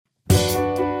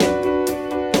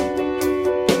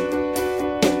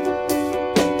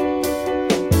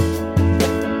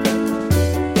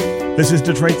This is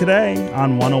Detroit Today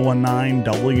on 1019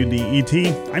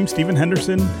 WDET. I'm Stephen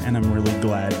Henderson, and I'm really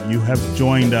glad you have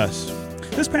joined us.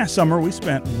 This past summer, we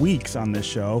spent weeks on this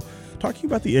show talking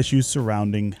about the issues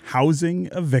surrounding housing,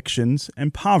 evictions,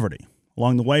 and poverty.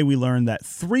 Along the way, we learned that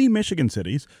 3 Michigan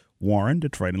cities, Warren,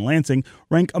 Detroit, and Lansing,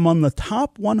 rank among the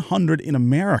top 100 in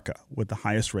America with the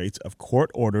highest rates of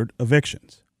court-ordered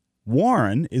evictions.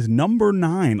 Warren is number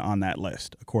 9 on that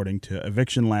list, according to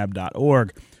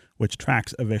evictionlab.org, which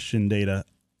tracks eviction data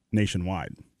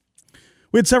nationwide.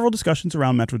 We had several discussions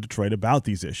around Metro Detroit about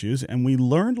these issues, and we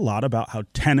learned a lot about how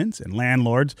tenants and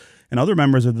landlords and other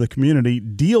members of the community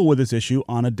deal with this issue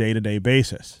on a day-to-day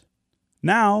basis.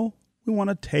 Now, we want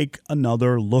to take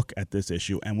another look at this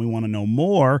issue, and we want to know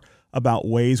more about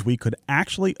ways we could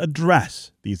actually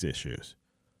address these issues.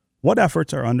 What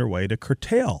efforts are underway to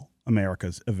curtail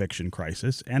America's eviction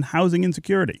crisis and housing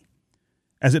insecurity?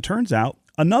 As it turns out,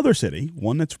 another city,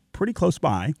 one that's pretty close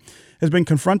by, has been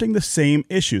confronting the same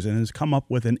issues and has come up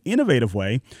with an innovative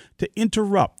way to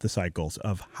interrupt the cycles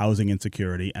of housing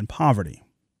insecurity and poverty.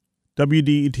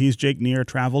 WDET's Jake Neer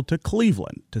traveled to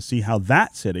Cleveland to see how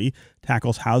that city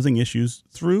tackles housing issues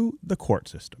through the court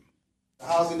system. The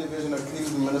Housing Division of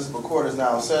Cleveland Municipal Court is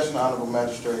now in session. Honorable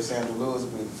Magistrate Sandra Lewis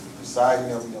will be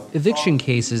presiding. Eviction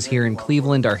cases here in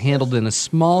Cleveland are handled in a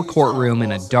small courtroom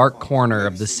in a dark corner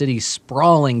of the city's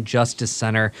sprawling Justice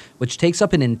Center, which takes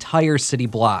up an entire city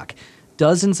block.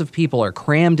 Dozens of people are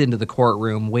crammed into the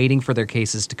courtroom waiting for their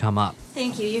cases to come up.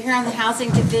 Thank you. You're here on the Housing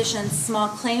Division's small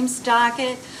claims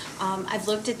docket. I've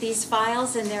looked at these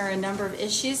files, and there are a number of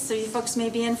issues, so you folks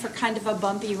may be in for kind of a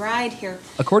bumpy ride here.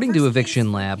 According to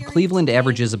Eviction Lab, Cleveland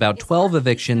averages about 12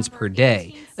 evictions per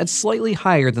day. That's slightly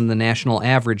higher than the national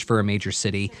average for a major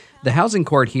city. The housing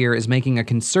court here is making a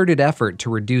concerted effort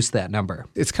to reduce that number.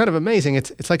 It's kind of amazing.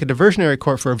 It's like a diversionary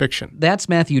court for eviction. That's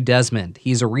Matthew Desmond.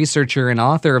 He's a researcher and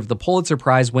author of the Pulitzer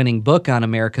Prize-winning book on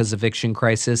America's eviction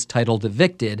crisis titled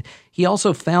Evicted. He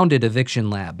also founded Eviction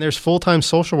Lab. There's full-time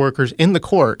social workers in the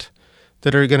court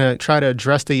that are going to try to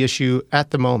address the issue at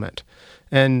the moment.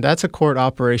 And that's a court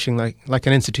operation like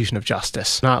an institution of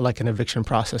justice, not like an eviction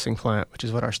processing plant, which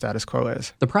is what our status quo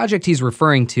is. The project he's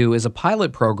referring to is a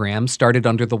pilot program started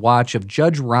under the watch of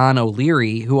Judge Ron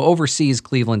O'Leary, who oversees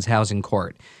Cleveland's housing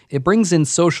court. It brings in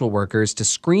social workers to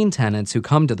screen tenants who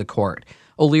come to the court.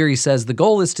 O'Leary says the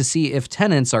goal is to see if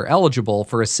tenants are eligible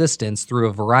for assistance through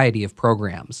a variety of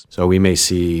programs. So we may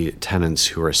see tenants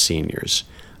who are seniors.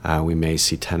 We may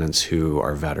see tenants who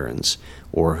are veterans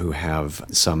or who have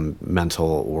some mental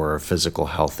or physical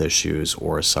health issues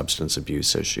or substance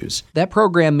abuse issues. That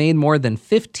program made more than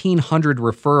 1,500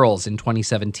 referrals in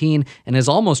 2017 and has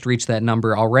almost reached that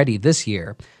number already this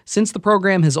year. Since the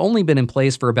program has only been in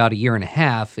place for about a year and a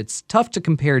half, it's tough to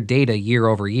compare data year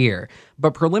over year.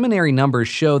 But preliminary numbers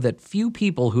show that few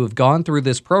people who have gone through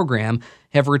this program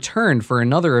have returned for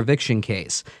another eviction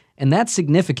case. And that's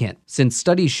significant, since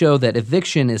studies show that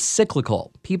eviction is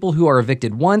cyclical. People who are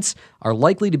evicted once are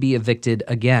likely to be evicted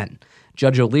again.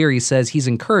 Judge O'Leary says he's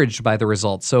encouraged by the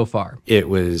results so far. It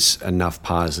was enough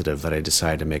positive that I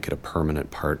decided to make it a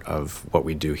permanent part of what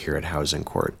we do here at Housing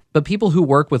Court. But people who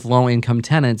work with low-income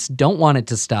tenants don't want it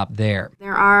to stop there.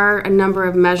 There are a number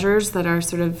of measures that are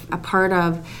sort of a part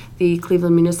of the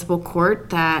Cleveland Municipal Court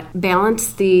that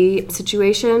balance the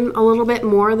situation a little bit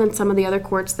more than some of the other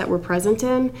courts that we're present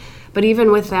in. But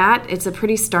even with that, it's a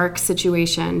pretty stark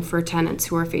situation for tenants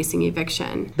who are facing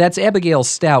eviction. That's Abigail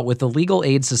Stout with the Legal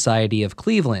Aid Society of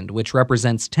Cleveland, which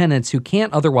represents tenants who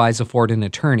can't otherwise afford an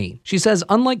attorney. She says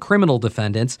unlike criminal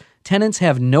defendants, tenants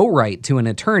have no right to an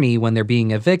attorney when they're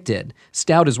being evicted.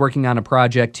 Stout is working on a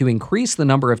project to increase the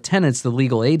number of tenants the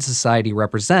Legal Aid Society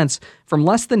represents from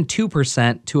less than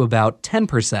 2% to about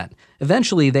 10%.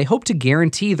 Eventually, they hope to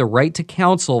guarantee the right to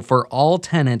counsel for all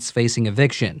tenants facing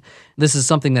eviction. This is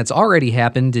something that's already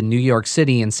happened in New York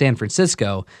City and San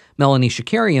Francisco. Melanie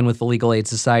Shakarian with the Legal Aid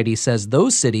Society says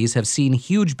those cities have seen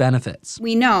huge benefits.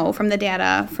 We know from the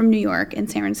data from New York and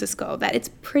San Francisco that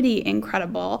it's pretty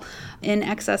incredible. In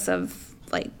excess of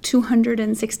like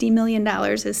 $260 million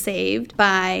is saved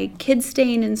by kids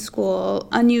staying in school,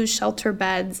 unused shelter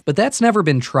beds. But that's never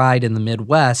been tried in the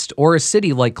Midwest or a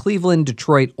city like Cleveland,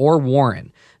 Detroit, or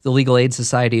Warren. The Legal Aid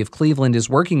Society of Cleveland is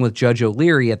working with Judge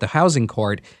O'Leary at the Housing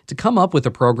Court to come up with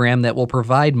a program that will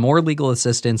provide more legal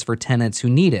assistance for tenants who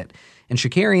need it. And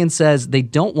Shakarian says they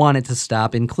don't want it to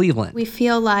stop in Cleveland. We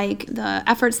feel like the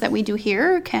efforts that we do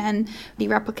here can be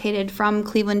replicated from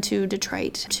Cleveland to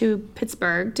Detroit, to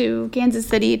Pittsburgh, to Kansas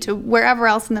City, to wherever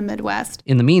else in the Midwest.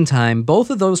 In the meantime, both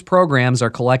of those programs are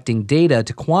collecting data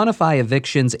to quantify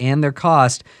evictions and their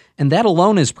cost, and that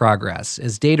alone is progress,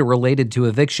 as data related to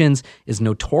evictions is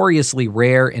notoriously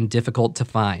rare and difficult to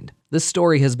find. This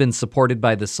story has been supported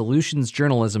by the Solutions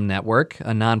Journalism Network,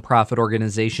 a nonprofit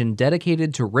organization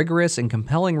dedicated to rigorous and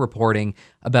compelling reporting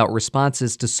about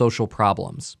responses to social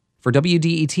problems. For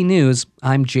WDET News,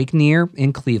 I'm Jake Neer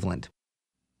in Cleveland.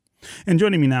 And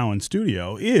joining me now in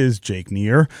studio is Jake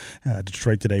Neer,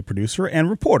 Detroit Today producer and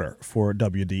reporter for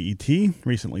WDET.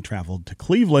 Recently traveled to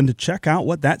Cleveland to check out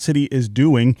what that city is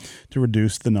doing to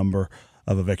reduce the number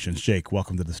of evictions. Jake,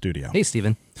 welcome to the studio. Hey,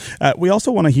 Stephen. We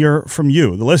also want to hear from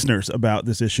you, the listeners, about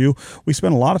this issue. We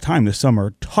spent a lot of time this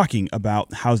summer talking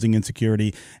about housing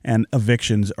insecurity and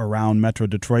evictions around Metro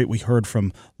Detroit. We heard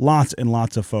from lots and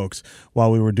lots of folks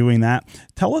while we were doing that.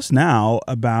 Tell us now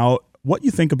about what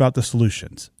you think about the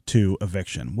solutions to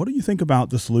eviction. What do you think about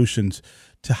the solutions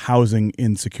to housing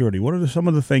insecurity? What are some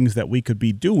of the things that we could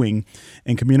be doing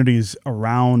in communities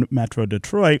around Metro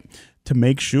Detroit to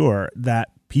make sure that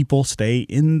people stay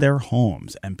in their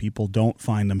homes and people don't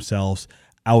find themselves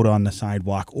out on the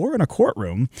sidewalk or in a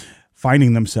courtroom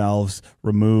finding themselves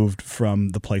removed from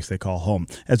the place they call home?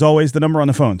 As always, the number on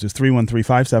the phones is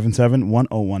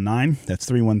 313-577-1019. That's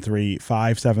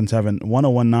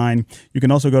 313-577-1019. You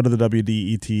can also go to the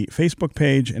WDET Facebook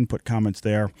page and put comments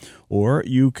there, or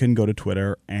you can go to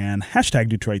Twitter and hashtag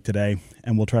Detroit Today,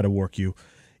 and we'll try to work you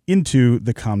into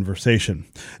the conversation.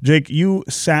 Jake, you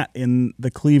sat in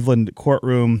the Cleveland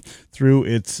courtroom through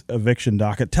its eviction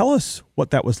docket. Tell us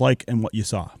what that was like and what you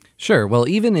saw. Sure. Well,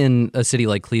 even in a city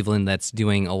like Cleveland that's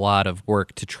doing a lot of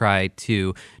work to try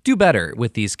to do better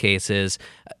with these cases,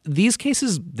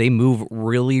 they move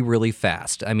really, really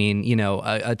fast. I mean,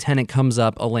 a tenant comes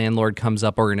up, a landlord comes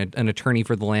up, or an attorney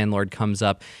for the landlord comes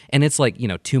up, and it's like,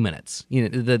 2 minutes.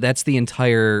 That's the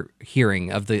entire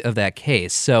hearing of that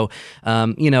case. So,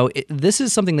 this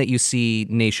is something that you see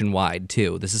nationwide,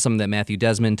 too. This is something that Matthew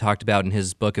Desmond talked about in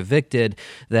his book Evicted,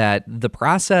 that the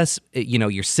process,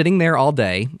 you're sitting there all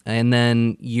day, and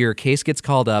then your case gets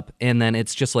called up, and then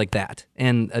it's just like that,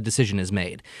 and a decision is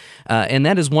made. And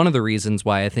that is one of the reasons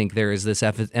why I think there is this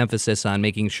emphasis on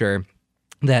making sure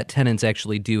that tenants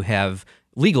actually do have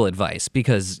legal advice,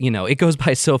 because, it goes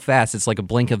by so fast. It's like a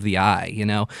blink of the eye,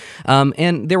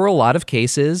 and there were a lot of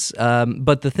cases.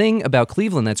 But the thing about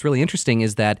Cleveland that's really interesting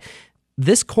is that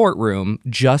this courtroom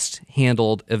just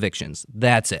handled evictions.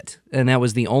 That's it. And that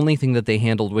was the only thing that they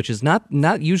handled, which is not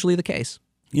usually the case.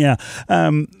 Yeah.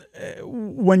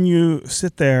 When you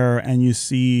sit there and you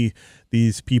see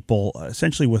these people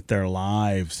essentially with their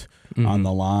lives on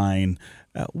the line,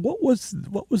 what was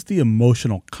the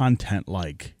emotional content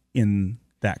like in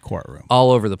that courtroom?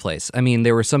 All over the place. I mean,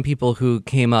 there were some people who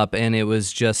came up and it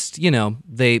was just,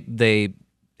 they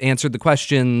answered the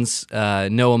questions,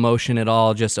 no emotion at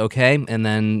all, just okay, and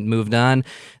then moved on.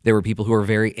 There were people who were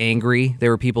very angry.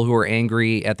 There were people who were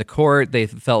angry at the court. They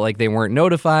felt like they weren't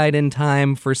notified in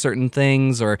time for certain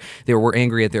things, or they were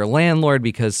angry at their landlord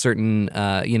because certain,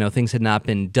 things had not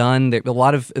been done. A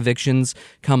lot of evictions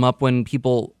come up when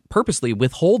people purposely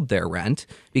withhold their rent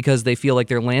because they feel like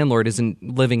their landlord isn't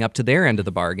living up to their end of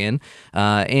the bargain.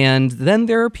 And then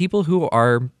there are people who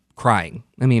are crying.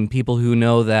 I mean, people who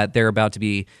know that they're about to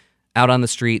be out on the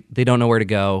street, they don't know where to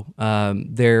go.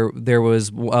 There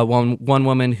was one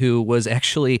woman who was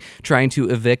actually trying to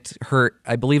evict her,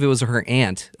 I believe it was her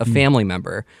aunt, a family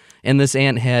member. And this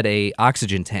aunt had a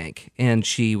oxygen tank, and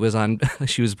she was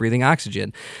breathing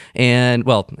oxygen, and,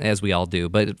 well, as we all do,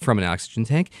 but from an oxygen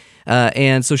tank.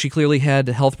 And so she clearly had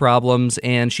health problems,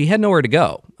 and she had nowhere to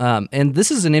go. And this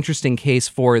is an interesting case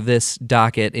for this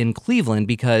docket in Cleveland,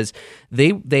 because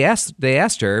they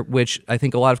asked her, which I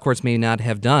think a lot of courts may not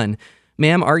have done,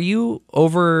 "Ma'am, are you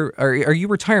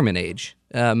retirement age?"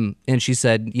 And she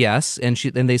said yes, and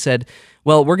they said,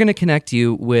 "Well, we're going to connect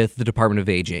you with the Department of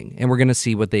Aging, and we're going to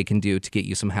see what they can do to get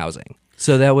you some housing."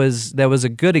 So that was a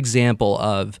good example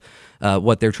of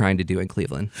what they're trying to do in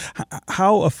Cleveland.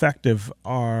 How effective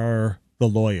are the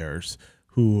lawyers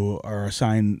who are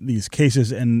assigned these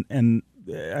cases? And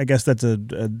I guess that's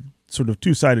a sort of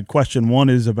two-sided question. One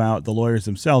is about the lawyers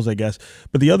themselves, I guess,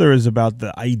 but the other is about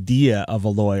the idea of a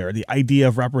lawyer, the idea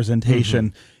of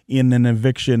representation in an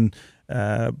eviction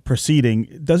proceeding.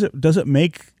 Does it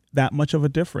make that much of a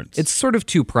difference? It's sort of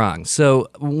two-pronged. So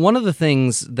one of the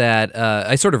things that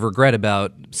I sort of regret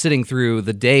about sitting through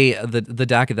the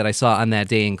docket that I saw on that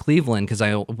day in Cleveland, because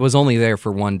I was only there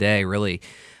for one day, really,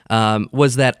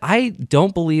 was that I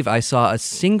don't believe I saw a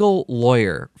single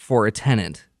lawyer for a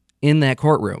tenant in that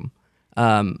courtroom.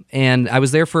 And I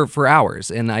was there for hours,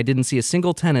 and I didn't see a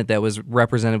single tenant that was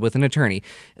represented with an attorney.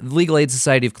 The Legal Aid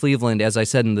Society of Cleveland, as I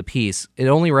said in the piece, it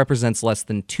only represents less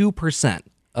than 2%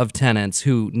 of tenants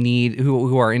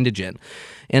who are indigent.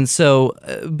 And so,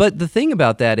 but the thing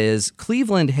about that is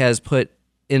Cleveland has put,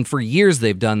 and for years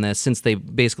they've done this since they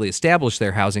basically established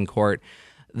their housing court,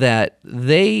 that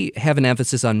they have an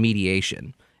emphasis on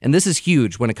mediation. And this is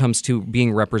huge when it comes to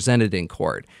being represented in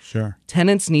court. Sure.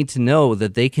 Tenants need to know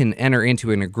that they can enter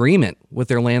into an agreement with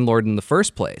their landlord in the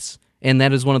first place. And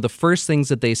that is one of the first things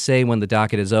that they say when the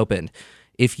docket is opened.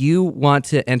 If you want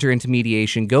to enter into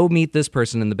mediation, go meet this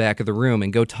person in the back of the room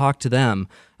and go talk to them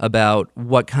about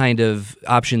what kind of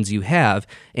options you have.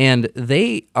 And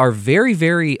they are very,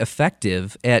 very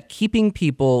effective at keeping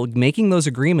people, making those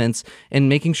agreements and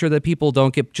making sure that people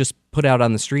don't get just put out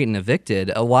on the street and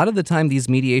evicted. A lot of the time, these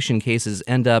mediation cases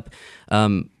end up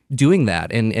doing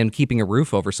that and keeping a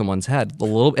roof over someone's head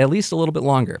at least a little bit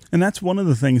longer. And that's one of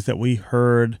the things that we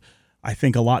heard, I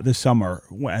think, a lot this summer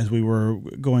as we were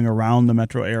going around the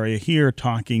metro area here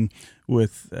talking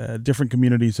with different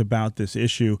communities about this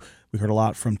issue. We heard a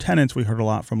lot from tenants. We heard a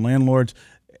lot from landlords.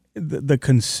 The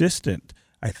consistent,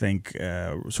 I think,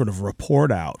 sort of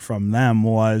report out from them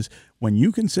was when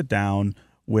you can sit down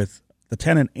with the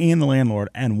tenant and the landlord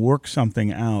and work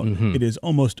something out, it is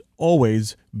almost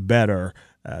always better.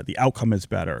 The outcome is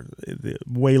better,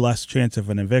 way less chance of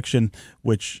an eviction,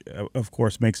 which of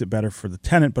course makes it better for the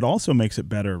tenant, but also makes it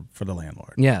better for the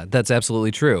landlord. Yeah, that's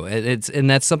absolutely true. And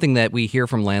that's something that we hear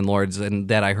from landlords, and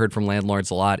that I heard from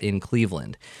landlords a lot in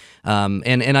Cleveland.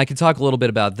 And I could talk a little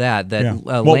bit about that.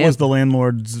 What was the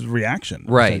landlord's reaction?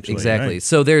 Right, exactly. Right.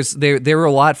 So there were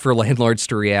a lot for landlords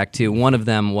to react to. One of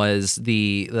them was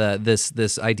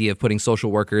this idea of putting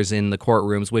social workers in the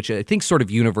courtrooms, which I think sort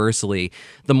of universally,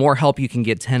 the more help you can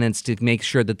get tenants to make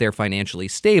sure that they're financially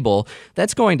stable,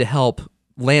 that's going to help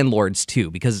landlords too,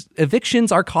 because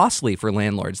evictions are costly for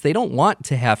landlords. They don't want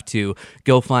to have to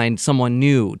go find someone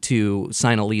new to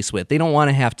sign a lease with. They don't want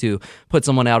to have to put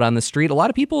someone out on the street. A lot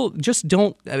of people just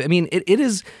don't. I mean, it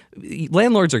is,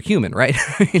 landlords are human, right?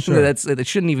 Sure.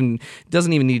 Doesn't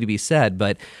even need to be said,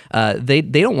 but they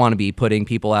don't want to be putting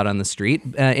people out on the street,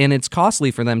 and it's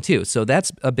costly for them too. So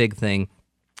that's a big thing.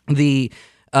 The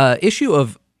issue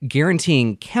of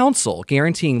guaranteeing counsel,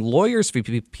 guaranteeing lawyers for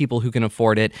people who can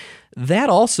afford it, that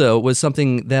also was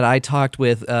something that I talked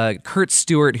with Kurt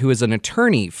Stewart, who is an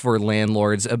attorney for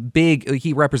landlords.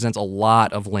 He represents a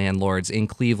lot of landlords in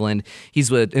Cleveland. He's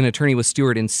an attorney with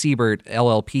Stewart and Siebert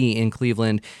LLP in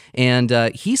Cleveland, and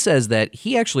he says that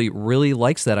he actually really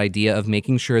likes that idea of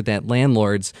making sure that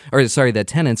that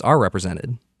tenants are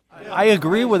represented. I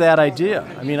agree with that idea.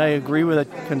 I mean, I agree with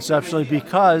it conceptually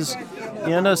because,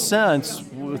 in a sense,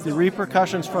 with the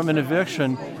repercussions from an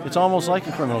eviction, it's almost like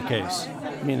a criminal case.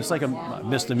 I mean, it's like a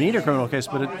misdemeanor criminal case,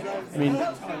 but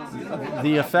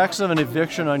the effects of an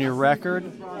eviction on your record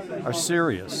are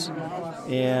serious.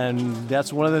 And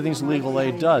that's one of the things legal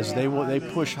aid does. They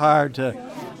push hard to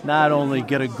not only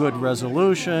get a good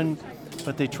resolution,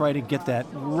 but they try to get that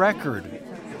record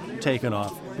taken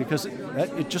off. Because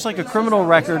just like a criminal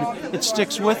record, it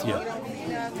sticks with you.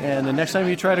 And the next time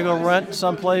you try to go rent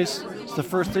someplace, the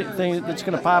first thing that's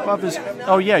going to pop up is,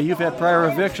 oh yeah, you've had prior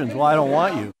evictions. Well, I don't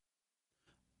want you.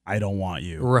 I don't want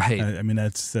you. Right. I mean,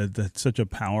 that's such a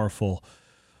powerful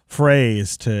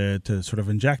phrase to sort of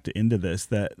inject into this,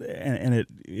 and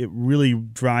it really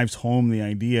drives home the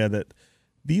idea that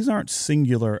these aren't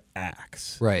singular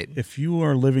acts. Right. If you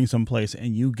are living someplace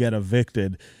and you get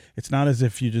evicted, it's not as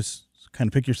if you just kind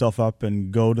of pick yourself up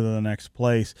and go to the next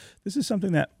place. This is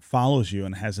something that follows you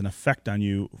and has an effect on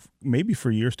you maybe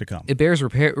for years to come. It bears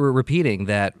repeating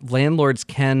that landlords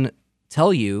can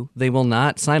tell you they will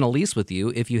not sign a lease with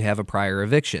you if you have a prior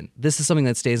eviction. This is something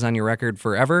that stays on your record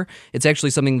forever. It's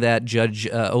actually something that Judge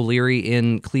O'Leary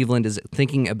in Cleveland is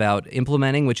thinking about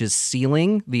implementing, which is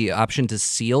sealing, the option to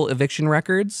seal eviction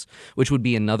records, which would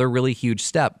be another really huge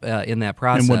step in that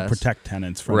process. And would protect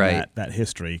tenants from that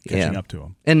history catching up to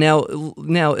them. And now,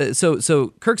 so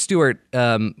Kirk Stewart,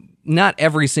 not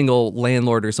every single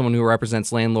landlord or someone who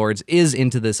represents landlords is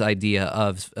into this idea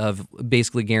of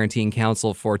basically guaranteeing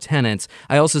counsel for tenants.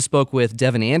 I also spoke with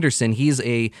Devin Anderson. He's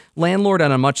a landlord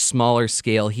on a much smaller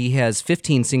scale. He has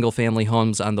 15 single-family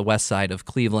homes on the west side of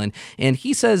Cleveland, and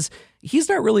he says he's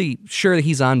not really sure that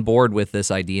he's on board with this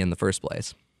idea in the first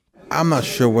place. I'm not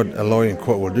sure what a lawyer in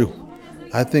court will do.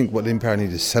 I think what they probably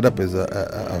need to set up is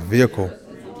a vehicle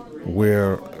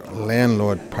where a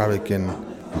landlord probably can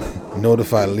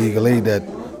notify legal aid that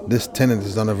this tenant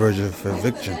is on the verge of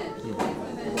eviction.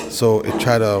 So it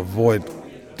tried to avoid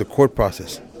the court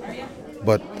process.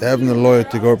 But having a lawyer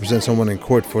to go represent someone in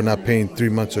court for not paying 3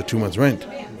 months or 2 months rent,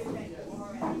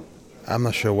 I'm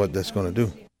not sure what that's going to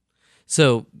do.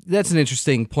 So that's an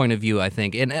interesting point of view, I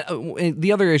think. And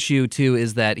the other issue, too,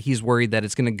 is that he's worried that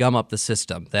it's going to gum up the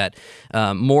system, that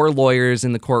more lawyers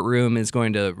in the courtroom is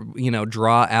going to,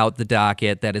 draw out the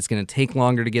docket, that it's going to take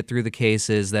longer to get through the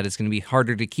cases, that it's going to be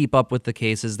harder to keep up with the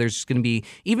cases. There's just going to be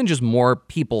even just more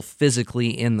people physically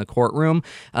in the courtroom.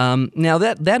 Now,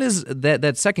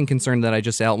 that second concern that I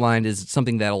just outlined is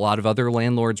something that a lot of other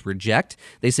landlords reject.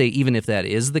 They say even if that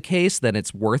is the case, then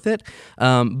it's worth it.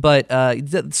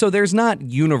 So there's not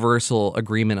universal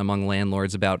agreement among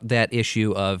landlords about that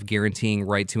issue of guaranteeing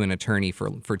right to an attorney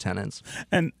for tenants.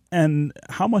 And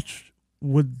how much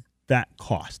would that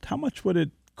cost? How much would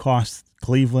it cost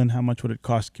Cleveland? How much would it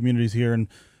cost communities here in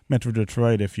Metro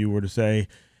Detroit if you were to say,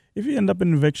 if you end up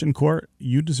in eviction court,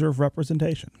 you deserve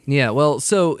representation? Yeah, well,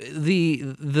 so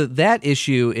that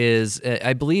issue is,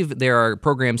 I believe there are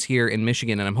programs here in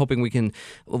Michigan, and I'm hoping we can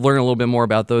learn a little bit more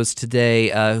about those today,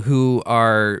 who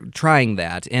are trying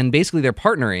that. And basically they're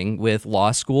partnering with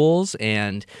law schools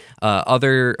and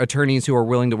other attorneys who are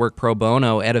willing to work pro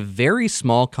bono at a very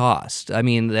small cost. I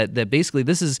mean, that basically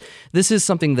this is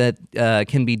something that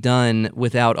can be done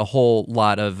without a whole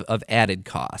lot of added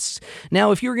costs.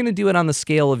 Now, if you were going to do it on the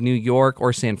scale of New York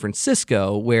or San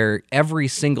Francisco, where every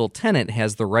single tenant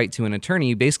has the right to an attorney,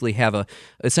 you basically have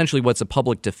essentially what's a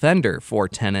public defender for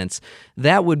tenants.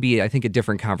 That would be, I think, a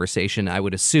different conversation. I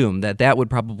would assume that would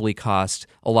probably cost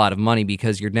a lot of money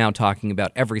because you're now talking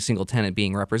about every single tenant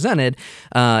being represented,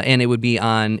 and it would be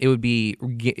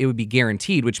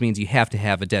guaranteed, which means you have to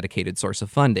have a dedicated source of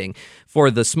funding.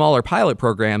 For the smaller pilot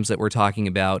programs that we're talking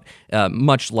about,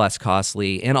 much less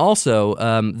costly, and also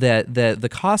that the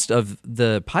cost of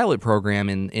the pilot program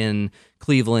in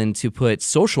Cleveland to put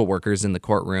social workers in the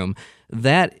courtroom,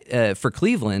 that for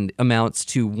Cleveland amounts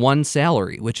to one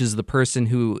salary, which is the person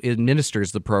who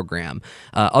administers the program.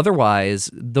 Otherwise,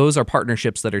 those are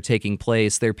partnerships that are taking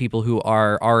place. They're people who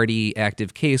are already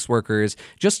active caseworkers,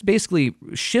 just basically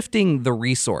shifting the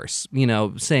resource,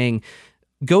 saying,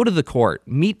 go to the court,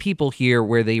 meet people here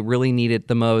where they really need it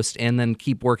the most, and then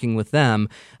keep working with them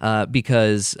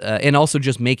because and also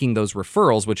just making those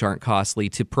referrals, which aren't costly,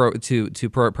 to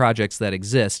projects that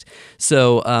exist.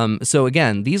 So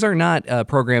again, these are not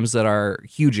programs that are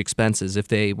huge expenses if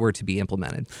they were to be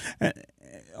implemented.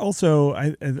 Also,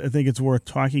 I think it's worth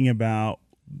talking about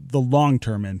the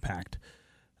long-term impact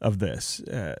of this.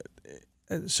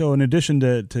 So in addition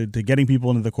to getting people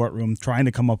into the courtroom, trying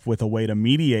to come up with a way to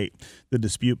mediate the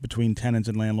dispute between tenants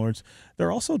and landlords,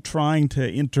 they're also trying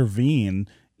to intervene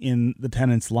in the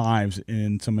tenants' lives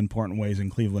in some important ways in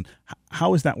Cleveland.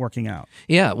 How is that working out?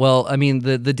 Yeah, well, I mean,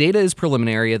 the data is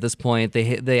preliminary at this point.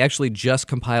 They actually just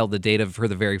compiled the data for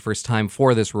the very first time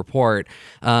for this report.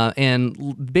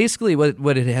 And basically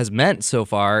what it has meant so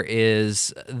far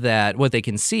is that what they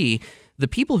can see, the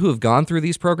people who have gone through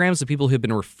these programs, the people who have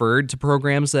been referred to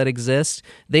programs that exist,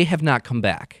 they have not come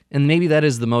back. And maybe that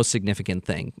is the most significant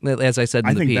thing, as I said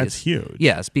in the piece. I think that's huge.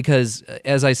 Yes, because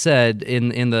as I said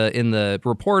in the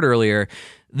report earlier,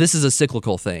 this is a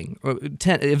cyclical thing.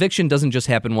 Eviction doesn't just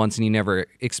happen once and you never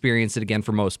experience it again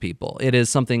for most people. It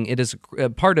is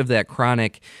part of that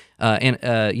chronic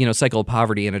cycle of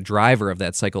poverty and a driver of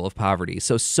that cycle of poverty.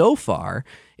 So far,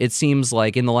 it seems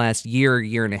like in the last year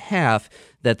and a half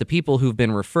that the people who've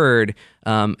been referred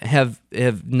have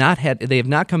not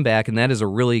come back, and that is a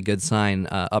really good sign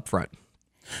up front.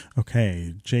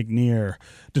 Okay, Jake Neer,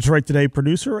 Detroit Today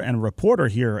producer and reporter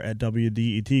here at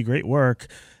WDET. Great work,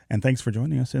 and thanks for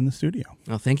joining us in the studio.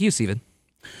 Oh, thank you, Stephen.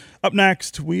 Up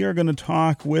next, we are going to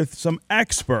talk with some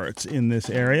experts in this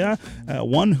area.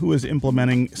 One who is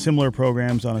implementing similar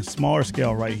programs on a smaller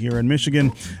scale right here in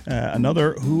Michigan.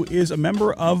 Another who is a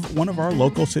member of one of our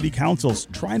local city councils,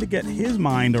 trying to get his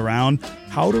mind around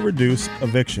how to reduce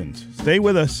evictions. Stay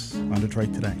with us on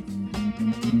Detroit Today.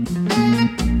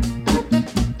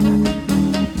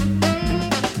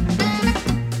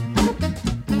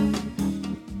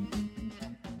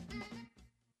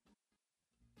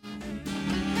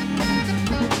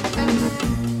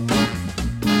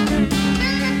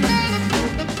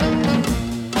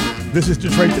 This is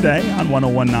Detroit Today on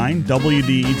 101.9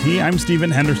 WDET. I'm Stephen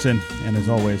Henderson, and as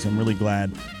always, I'm really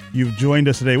glad you've joined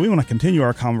us today. We want to continue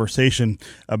our conversation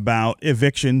about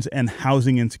evictions and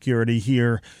housing insecurity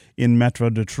here in Metro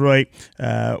Detroit.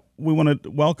 We want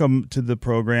to welcome to the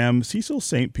program Cecil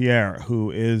St. Pierre, who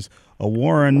is a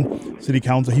Warren City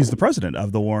Council. He's the president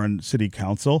of the Warren City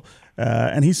Council,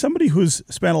 and he's somebody who's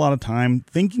spent a lot of time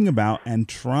thinking about and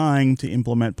trying to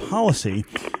implement policy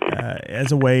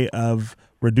as a way of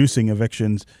reducing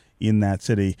evictions in that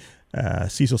city.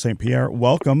 Cecil St. Pierre,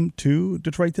 welcome to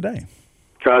Detroit Today.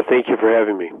 Thank you for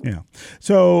having me. Yeah.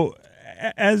 So,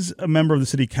 as a member of the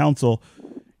city council,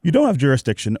 you don't have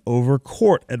jurisdiction over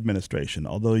court administration,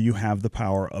 although you have the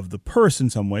power of the purse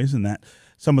in some ways, and that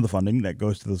some of the funding that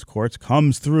goes to those courts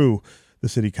comes through the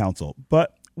city council.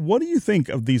 But what do you think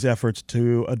of these efforts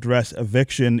to address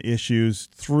eviction issues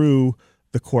through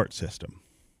the court system?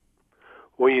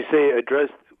 When you say address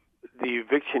the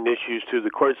eviction issues through the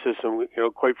court system,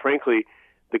 quite frankly,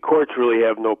 the courts really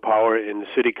have no power, and the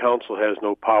city council has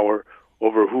no power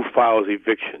over who files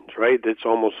evictions, right? That's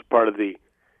almost part of the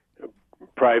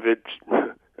private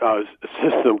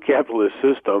system, capitalist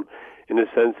system, in the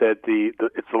sense that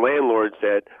it's the landlords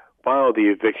that file the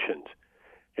evictions.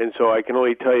 And so I can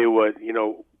only tell you what,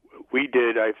 we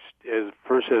did as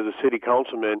a city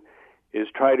councilman is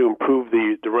try to improve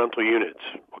the rental units,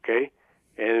 okay?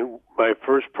 And my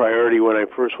first priority when I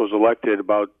first was elected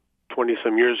about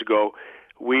 20-some years ago,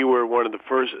 we were the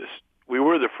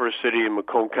first city in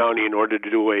Macomb County in order to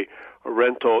do a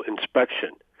rental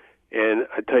inspection. And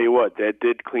I tell you what, that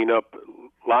did clean up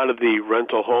a lot of the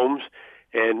rental homes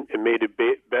and made it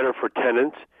better for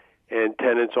tenants. And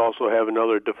tenants also have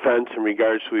another defense in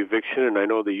regards to eviction, and I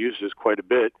know they use this quite a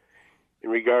bit, in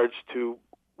regards to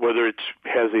whether it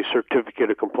has a certificate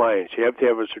of compliance. You have to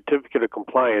have a certificate of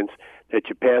compliance that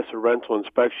you pass a rental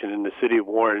inspection in the city of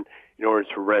Warren in order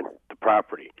to rent the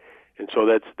property. And so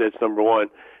that's number one.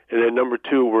 And then number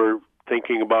two, we're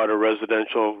thinking about a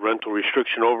residential rental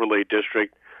restriction overlay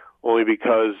district, only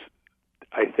because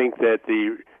I think that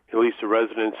at least the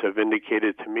residents have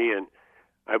indicated to me, and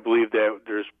I believe that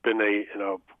there's been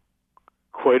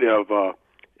quite an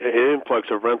influx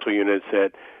of rental units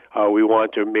that we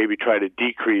want to maybe try to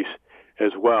decrease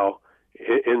as well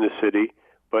in the city.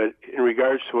 But in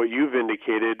regards to what you've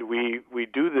indicated, we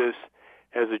do this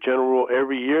as a general rule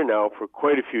every year now for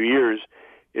quite a few years.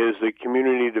 Is the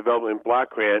Community Development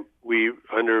Block Grant. We,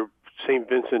 under St.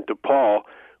 Vincent de Paul,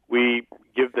 we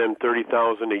give them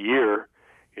 $30,000 a year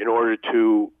in order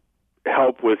to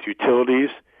help with utilities,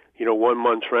 1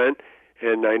 month's rent.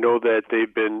 And I know that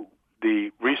they've been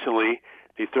recently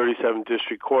the 37th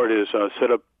District Court has set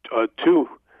up two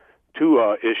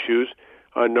issues.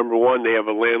 Number one, they have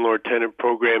a landlord-tenant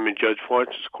program in Judge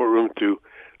Fuentz's courtroom through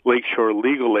Lakeshore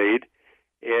Legal Aid,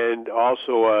 and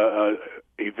also a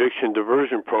eviction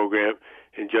diversion program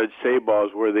in Judge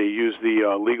Sabah's, where they use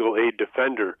the legal aid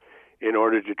defender in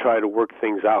order to try to work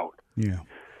things out. Yeah.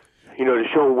 To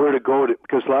show them where to go,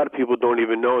 because a lot of people don't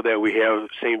even know that we have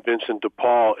St. Vincent de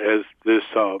Paul as this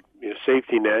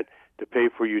safety net to pay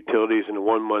for utilities and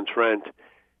 1 month's rent.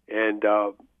 And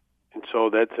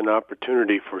so that's an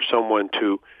opportunity for someone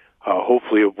to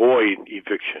hopefully avoid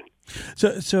eviction.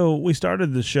 So we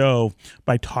started the show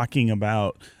by talking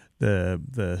about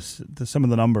the some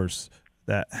of the numbers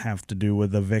that have to do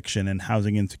with eviction and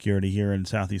housing insecurity here in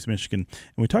Southeast Michigan.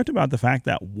 And we talked about the fact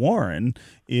that Warren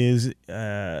is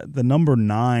the number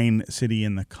 9 city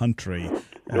in the country.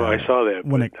 I saw that.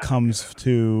 When it comes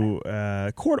to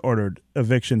court-ordered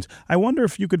evictions. I wonder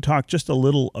if you could talk just a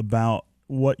little about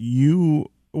what your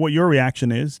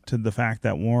reaction is to the fact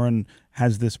that Warren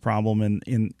has this problem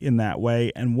in that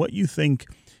way, and what you think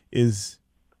is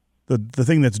the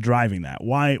thing that's driving that.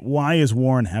 Why is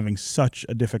Warren having such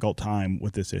a difficult time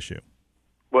with this issue?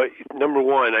 Well, number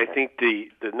one, I think the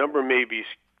number may be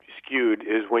skewed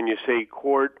is when you say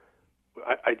court.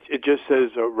 It just says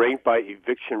ranked by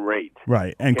eviction rate.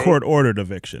 Right, and okay? Court-ordered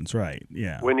evictions, right,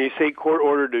 yeah. When you say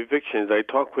court-ordered evictions, I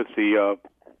talked with the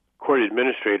court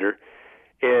administrator,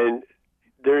 and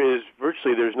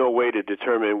there's no way to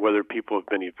determine whether people have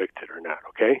been evicted or not,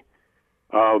 okay?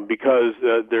 Because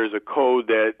there's a code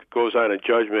that goes on a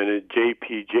judgment at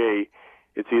JPJ.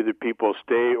 It's either people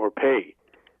stay or pay.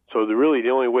 So the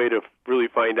only way to really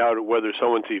find out whether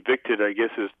someone's evicted, I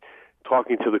guess, is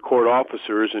talking to the court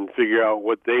officers and figure out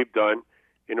what they've done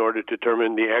in order to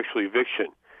determine the actual eviction.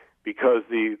 Because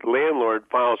the landlord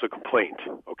files a complaint,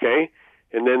 okay?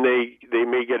 And then they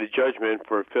may get a judgment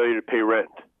for a failure to pay rent.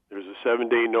 There's a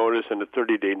 7-day notice and a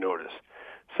 30-day notice.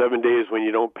 7 days when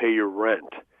you don't pay your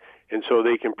rent. And so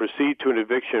they can proceed to an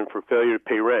eviction for failure to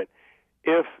pay rent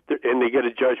and they get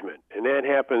a judgment. And that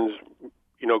happens,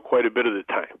 quite a bit of the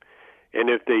time. And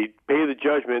if they pay the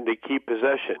judgment, they keep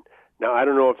possession. Now, I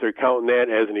don't know if they're counting that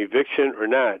as an eviction or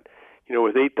not.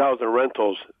 With 8,000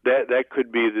 rentals, that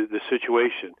could be the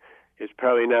situation. It's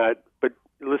probably not, but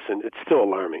listen, it's still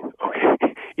alarming,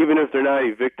 okay? Even if they're not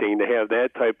evicting, to have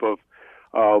that type of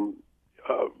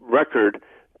record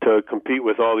to compete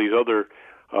with all these other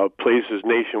places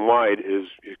nationwide is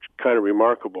kind of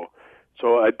remarkable.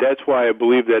 So that's why I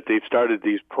believe that they've started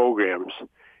these programs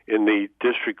in the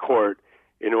district court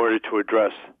in order to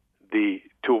address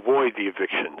to avoid the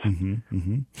evictions.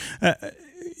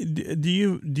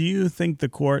 Do you think the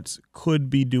courts could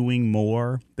be doing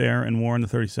more there in Warren, the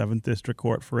 37th District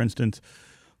Court, for instance,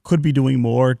 could be doing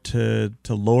more to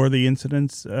lower the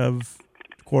incidence of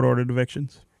court-ordered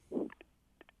evictions?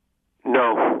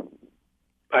 No.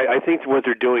 I think what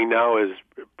they're doing now is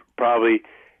probably,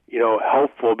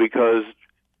 helpful because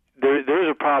there's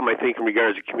a problem, I think, in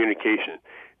regards to communication.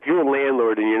 If you're a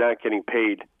landlord and you're not getting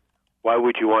paid, why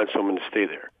would you want someone to stay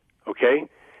there? Okay?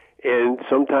 And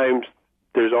sometimes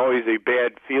there's always a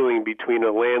bad feeling between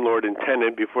a landlord and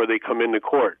tenant before they come into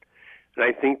court. And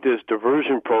I think this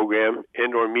diversion program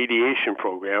and or mediation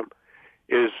program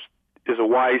is a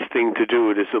wise thing to do.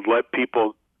 It is to let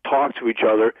people talk to each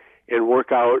other and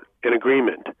work out an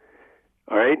agreement.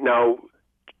 All right? Now,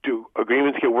 do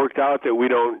agreements get worked out that we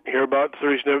don't hear about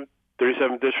 37th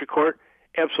District Court?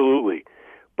 Absolutely.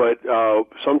 But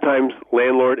sometimes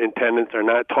landlord and tenants are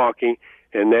not talking,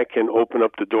 and that can open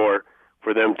up the door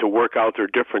for them to work out their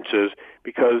differences.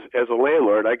 Because as a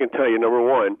landlord, I can tell you, number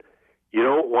one, you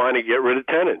don't want to get rid of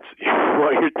tenants. You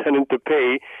want your tenant to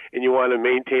pay, and you want to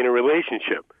maintain a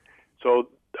relationship. So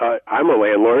I'm a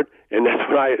landlord, and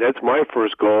that's my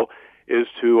first goal is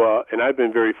to, and I've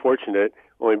been very fortunate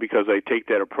only because I take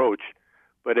that approach.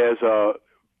 But I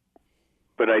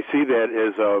see that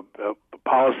as a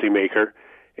policymaker.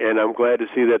 And I'm glad to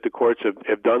see that the courts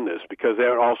have done this because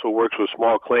that also works with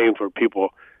small claims where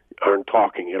people aren't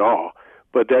talking at all.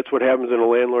 But that's what happens in a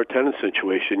landlord-tenant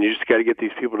situation. You just got to get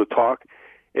these people to talk.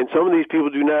 And some of these people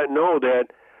do not know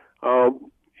that,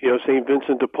 St.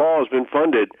 Vincent de Paul has been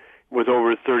funded with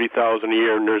over $30,000 a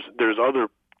year. And there's other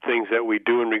things that we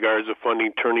do in regards to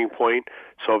funding Turning Point,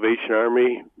 Salvation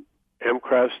Army,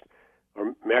 MCREST,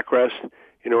 or MACREST,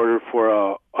 in order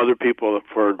for other people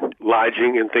for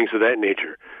lodging and things of that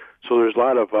nature. So there's a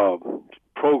lot of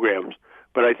programs,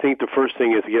 but I think the first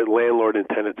thing is to get landlord and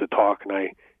tenant to talk, and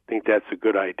I think that's a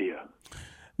good idea.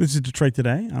 This is Detroit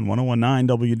Today on 101.9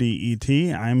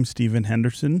 WDET. I'm Stephen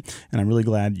Henderson, and I'm really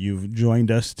glad you've joined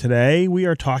us today. We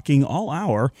are talking all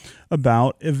hour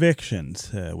about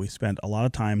evictions. We spent a lot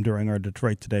of time during our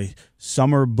Detroit Today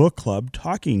Summer Book Club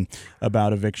talking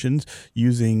about evictions,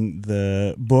 using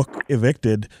the book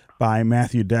Evicted by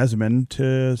Matthew Desmond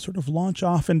to sort of launch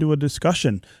off into a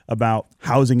discussion about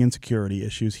housing insecurity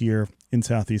issues here in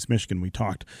Southeast Michigan. We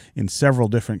talked in several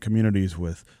different communities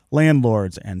with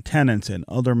landlords and tenants and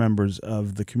other members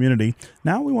of the community.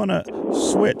 Now we want to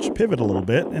pivot a little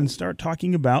bit and start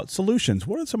talking about solutions.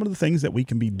 What are some of the things that we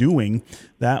can be doing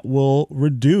that will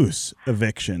reduce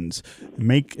evictions,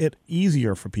 make it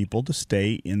easier for people to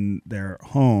stay in their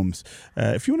homes?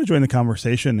 If you want to join the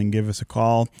conversation and give us a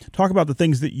call, talk about the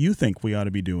things that you think we ought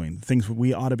to be doing, the things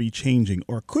we ought to be changing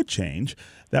or could change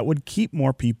that would keep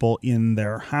more people in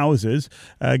their houses.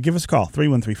 Give us a call.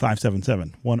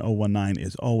 313-577-1019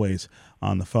 is always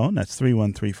on the phone. That's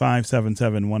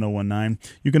 313-577-1019.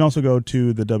 You can also go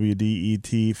to the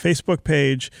WDET Facebook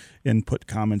page and put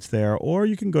comments there, or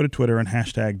you can go to Twitter and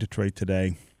hashtag Detroit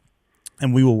Today,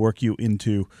 and we will work you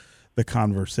into the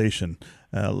conversation.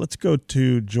 Let's go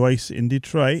to Joyce in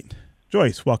Detroit.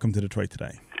 Joyce, welcome to Detroit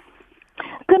Today.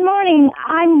 Good morning.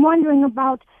 I'm wondering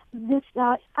about this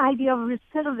idea of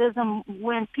recidivism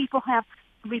when people have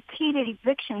repeated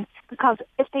evictions, because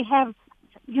if they have,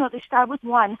 they start with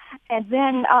one and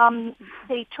then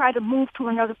they try to move to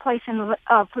another place and the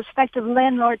prospective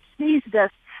landlord sees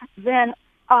this, then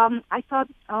I thought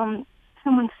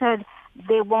someone said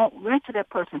they won't rent to that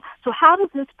person. So how does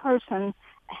this person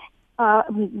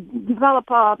develop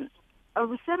a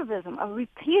recidivism, a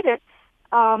repeated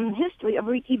history of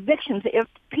evictions if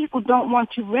people don't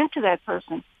want to rent to that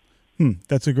person?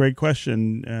 That's a great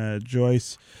question,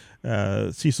 Joyce.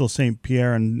 Cecil St.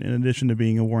 Pierre, in addition to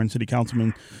being a Warren City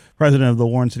Councilman, president of the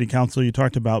Warren City Council, you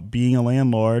talked about being a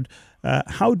landlord.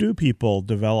 How do people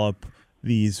develop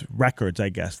these records, I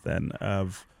guess, then,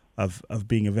 of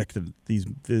being evicted,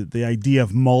 the idea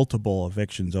of multiple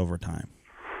evictions over time?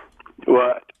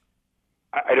 Well,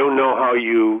 I don't know how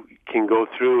you can go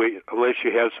through it unless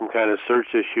you have some kind of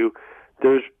search issue.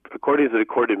 There's, according to the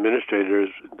court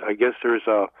administrators, I guess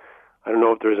I don't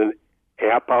know if there's an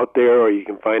app out there or you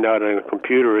can find out on a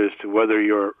computer as to whether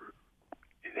you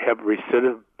have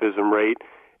recidivism rate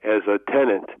as a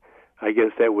tenant. I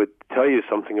guess that would tell you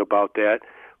something about that.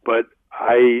 But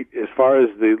as far as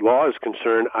the law is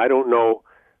concerned, I don't know.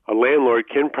 A landlord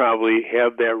can probably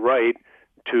have that right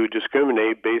to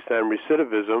discriminate based on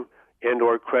recidivism and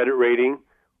or credit rating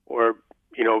or,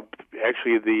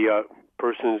 actually the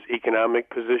person's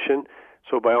economic position.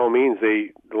 So by all means, the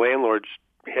landlords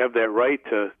have that right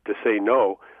to say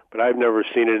no. But I've never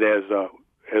seen it as a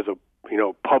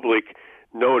public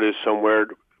notice somewhere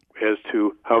as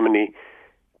to how many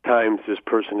times this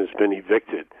person has been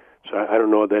evicted. So I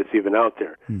don't know if that's even out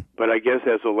there. But I guess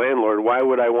as a landlord, why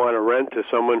would I want to rent to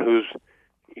someone who's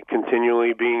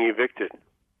continually being evicted?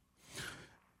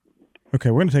 Okay,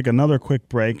 we're going to take another quick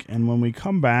break, and when we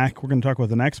come back, we're going to talk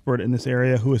with an expert in this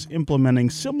area who is implementing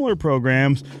similar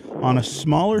programs on a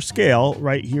smaller scale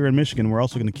right here in Michigan. We're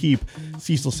also going to keep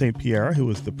Cecil St. Pierre, who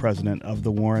is the president of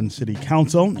the Warren City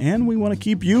Council, and we want to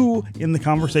keep you in the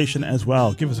conversation as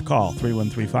well. Give us a call.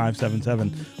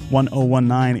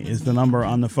 313-577-1019 is the number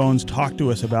on the phones. Talk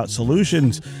to us about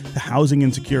solutions to housing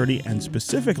insecurity and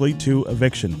specifically to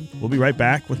eviction. We'll be right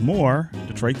back with more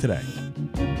Detroit Today.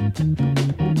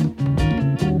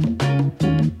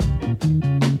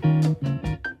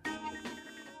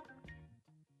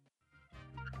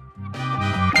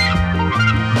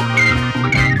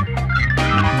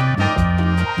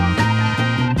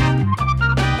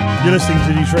 You're listening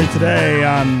to Detroit Today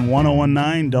on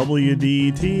 1019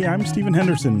 WDET. I'm Stephen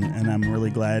Henderson, and I'm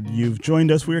really glad you've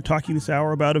joined us. We are talking this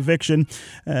hour about eviction,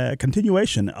 a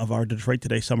continuation of our Detroit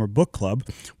Today Summer Book Club,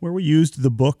 where we used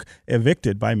the book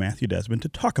Evicted by Matthew Desmond to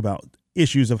talk about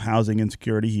issues of housing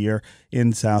insecurity here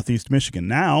in Southeast Michigan.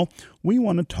 Now, we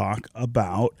want to talk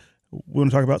about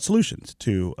solutions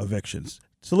to evictions.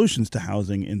 Solutions to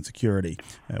housing insecurity.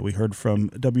 We heard from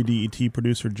WDET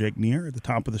producer Jake Neer at the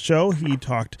top of the show. He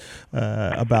talked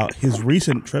about his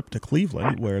recent trip to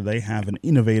Cleveland, where they have an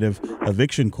innovative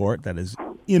eviction court that is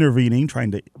intervening, trying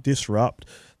to disrupt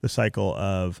the cycle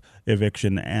of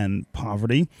eviction and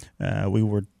poverty. We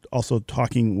were also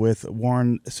talking with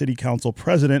Warren City Council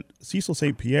President Cecil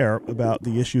St. Pierre about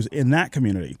the issues in that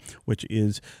community, which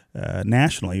is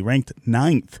nationally ranked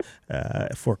 9th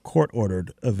for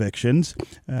court-ordered evictions.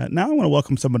 Now I want to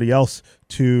welcome somebody else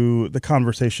to the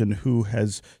conversation who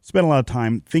has spent a lot of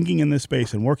time thinking in this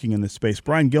space and working in this space.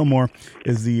 Brian Gilmore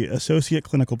is the Associate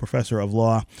Clinical Professor of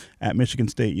Law at Michigan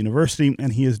State University,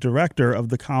 and he is Director of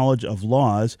the College of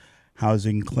Law's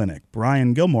Housing Clinic.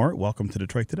 Brian Gilmore, welcome to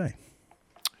Detroit Today.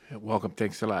 Welcome.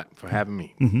 Thanks a lot for having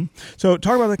me. Mm-hmm. So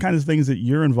talk about the kinds of things that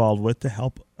you're involved with to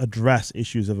help address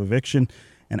issues of eviction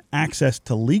and access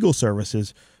to legal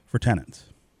services for tenants.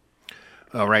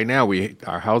 Right now,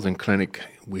 our housing clinic,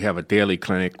 we have a daily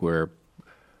clinic where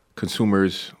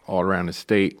consumers all around the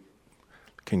state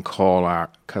can call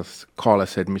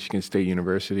us at Michigan State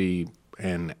University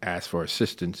and ask for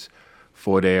assistance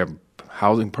for their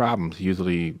housing problems.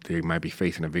 Usually they might be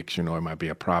facing eviction, or it might be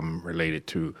a problem related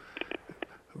to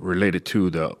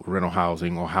the rental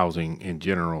housing or housing in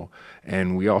general.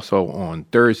 And we also, on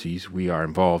Thursdays, we are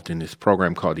involved in this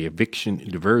program called the Eviction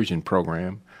Diversion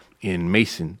Program in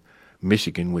Mason,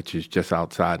 Michigan, which is just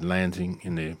outside Lansing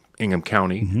in the Ingham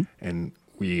County. Mm-hmm. And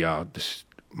we,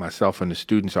 myself and the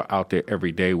students are out there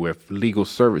every day with legal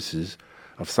services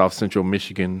of South Central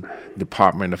Michigan,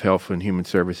 Department of Health and Human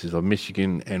Services of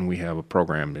Michigan, and we have a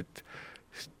program that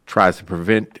tries to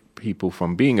prevent people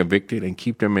from being evicted and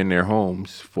keep them in their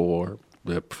homes for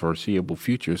the foreseeable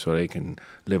future so they can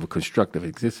live a constructive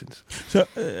existence. So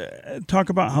talk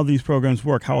about how these programs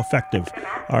work. How effective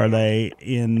are they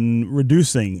in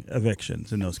reducing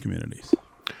evictions in those communities?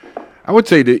 I would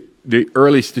say that the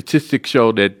early statistics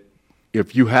show that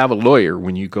if you have a lawyer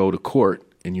when you go to court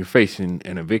and you're facing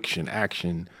an eviction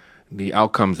action, the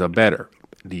outcomes are better.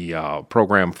 The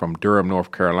program from Durham,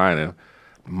 North Carolina,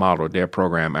 modeled their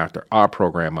program after our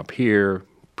program up here.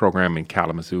 Program in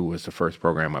Kalamazoo was the first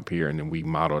program up here, and then we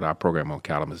modeled our program on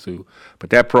Kalamazoo.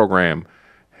 But that program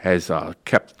has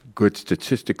kept good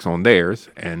statistics on theirs,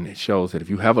 and it shows that if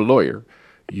you have a lawyer,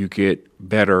 you get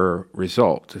better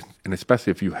results, and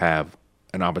especially if you have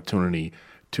an opportunity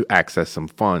to access some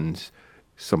funds,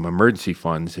 some emergency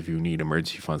funds, if you need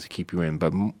emergency funds to keep you in.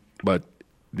 But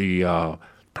the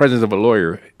presence of a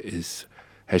lawyer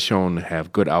has shown to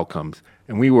have good outcomes.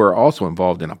 And we were also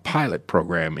involved in a pilot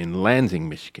program in Lansing,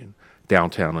 Michigan,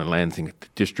 downtown in Lansing at the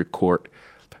district court.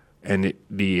 And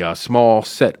the small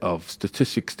set of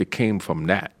statistics that came from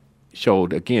that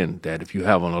showed, again, that if you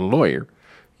have a lawyer,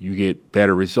 you get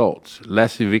better results,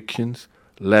 less evictions,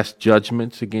 less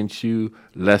judgments against you,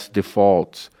 less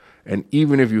defaults. And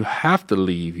even if you have to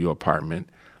leave your apartment,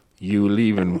 you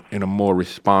leave in a more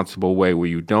responsible way where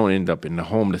you don't end up in the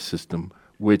homeless system,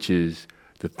 which is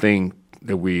the thing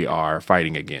that we are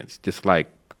fighting against. Just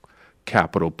like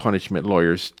capital punishment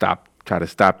lawyers try to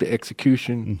stop the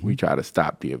execution, mm-hmm. we try to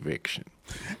stop the eviction.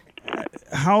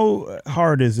 How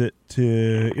hard is it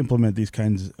to implement these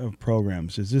kinds of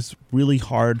programs? Is this really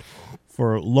hard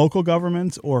for local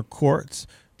governments or courts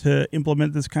to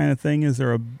implement this kind of thing? Is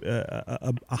there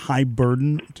a high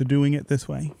burden to doing it this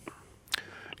way?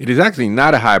 It is actually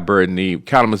not a high burden. The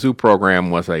Kalamazoo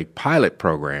program was a pilot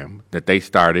program that they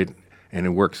started, and it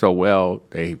worked so well,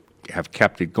 they have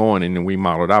kept it going, and then we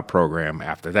modeled our program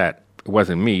after that. It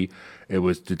wasn't me. It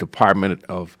was the Department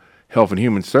of Health and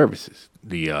Human Services.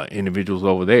 The individuals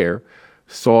over there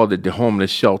saw that the homeless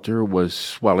shelter was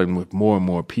swelling with more and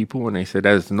more people, and they said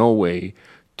there's no way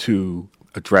to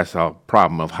address our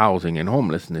problem of housing and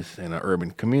homelessness in an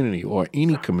urban community or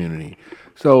any community.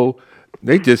 So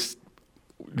they just,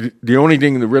 the only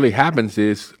thing that really happens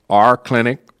is our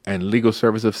clinic and Legal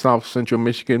Service of South Central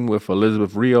Michigan with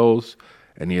Elizabeth Rios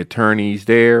and the attorneys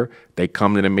there, they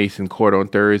come to the Mason Court on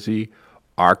Thursday.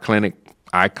 Our clinic,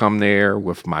 I come there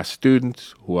with my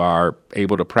students who are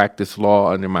able to practice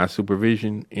law under my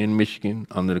supervision in Michigan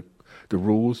under the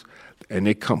rules, and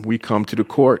we come to the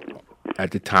court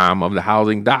at the time of the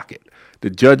housing docket. The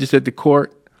judges at the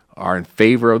court are in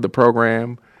favor of the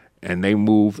program, and they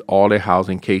moved all their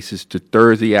housing cases to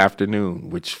Thursday afternoon,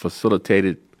 which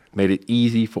made it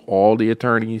easy for all the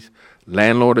attorneys,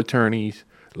 landlords,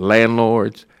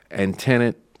 and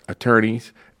tenant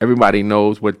attorneys. Everybody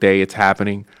knows what day it's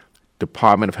happening.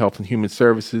 Department of Health and Human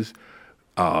Services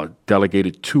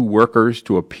delegated 2 workers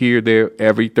to appear there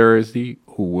every Thursday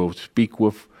who will speak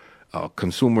with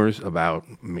consumers about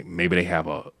maybe they have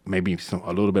a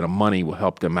little bit of money will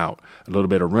help them out. A little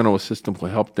bit of rental assistance will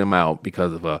help them out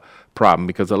because of a problem.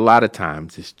 Because a lot of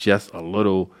times it's just a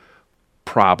little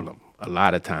problem. A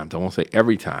lot of times, I won't say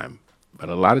every time, but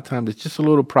a lot of times it's just a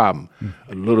little problem.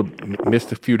 A little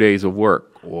missed a few days of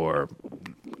work, or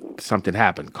something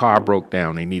happened. Car broke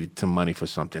down. They needed some money for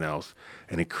something else,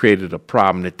 and it created a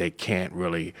problem that they can't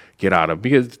really get out of.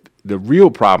 Because the real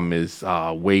problem is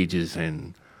wages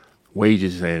and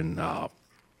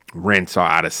rents are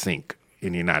out of sync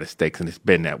in the United States, and it's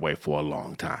been that way for a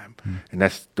long time. And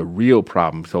that's the real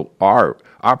problem. So our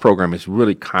program is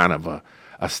really kind of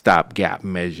a stopgap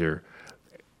measure,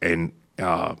 and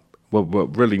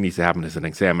what really needs to happen is an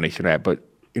examination of that. But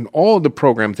in all the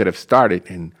programs that have started,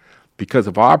 and because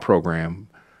of our program,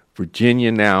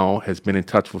 Virginia now has been in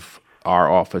touch with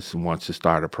our office and wants to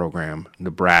start a program.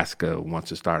 Nebraska wants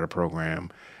to start a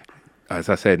program. As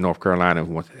I said, North Carolina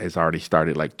has already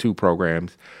started like 2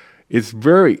 programs. It's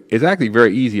actually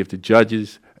very easy if the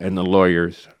judges and the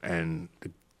lawyers and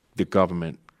the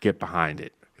government get behind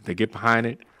it. If they get behind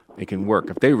it, it can work.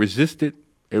 If they resist it,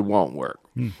 it won't work.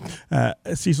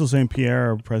 Cecil St.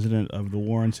 Pierre, president of the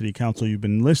Warren City Council, you've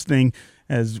been listening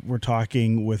as we're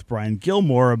talking with Brian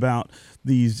Gilmore about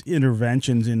these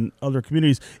interventions in other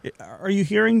communities. Are you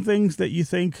hearing things that you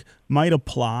think might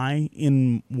apply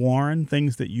in Warren,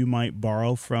 things that you might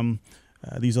borrow from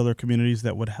these other communities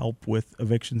that would help with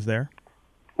evictions there?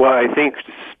 Well, I think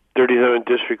 37th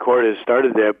District Court has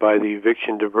started that by the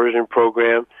eviction diversion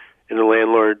program and the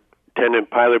landlord-tenant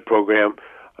pilot program.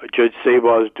 Judge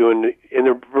Sabah is doing, and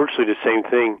they're virtually the same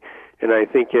thing. And I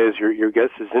think, as your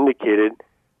guest has indicated,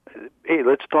 hey,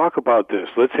 let's talk about this.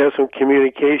 Let's have some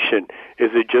communication. Is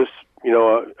it just,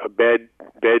 a bad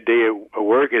day at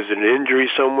work? Is it an injury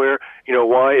somewhere?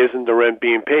 Why isn't the rent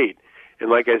being paid?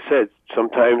 And like I said,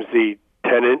 sometimes the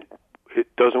tenant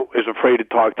is afraid to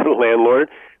talk to the landlord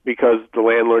because the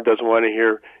landlord doesn't want to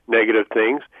hear negative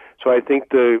things. So I think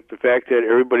the fact that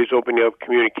everybody's opening up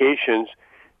communications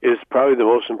is probably the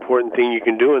most important thing you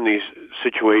can do in these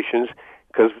situations,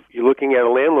 because you're looking at a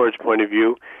landlord's point of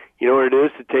view. You know what it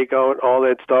is to take out all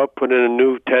that stuff, put in a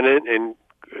new tenant, and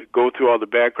go through all the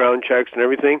background checks and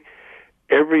everything.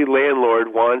 Every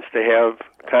landlord wants to have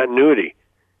continuity,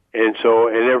 and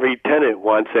every tenant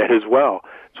wants that as well.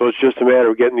 So it's just a matter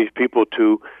of getting these people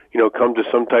to, come to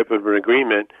some type of an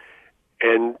agreement,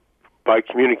 and by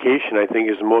communication, I think,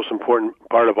 is the most important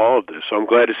part of all of this. So I'm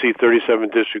glad to see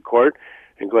 37th District Court,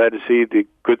 and glad to see the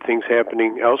good things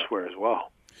happening elsewhere as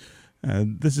well.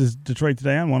 This is Detroit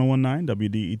Today on 101.9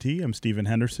 WDET. I'm Stephen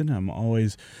Henderson. I'm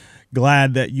always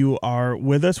glad that you are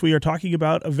with us. We are talking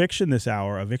about eviction this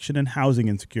hour, eviction and housing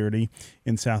insecurity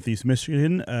in Southeast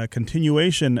Michigan, a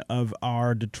continuation of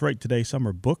our Detroit Today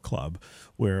Summer Book Club,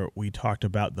 where we talked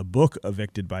about the book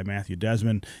Evicted by Matthew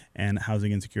Desmond and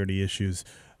housing insecurity issues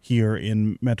here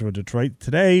in Metro Detroit.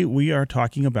 Today, we are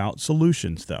talking about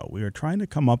solutions, though. We are trying to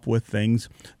come up with things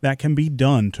that can be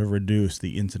done to reduce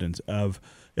the incidence of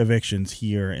evictions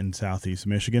here in Southeast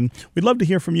Michigan. We'd love to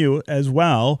hear from you as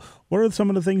well. What are some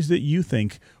of the things that you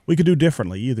think we could do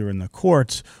differently, either in the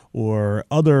courts or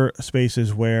other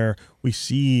spaces where we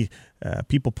see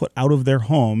people put out of their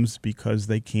homes because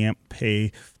they can't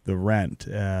pay the rent?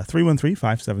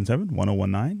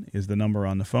 313-577-1019 is the number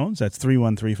on the phones. That's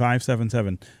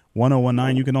 313-577-1019.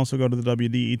 1019. You can also go to the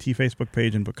WDET Facebook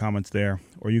page and put comments there,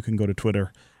 or you can go to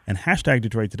Twitter and hashtag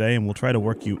Detroit Today, and we'll try to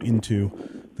work you into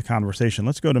the conversation.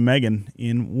 Let's go to Megan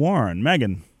in Warren.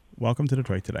 Megan, welcome to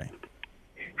Detroit Today.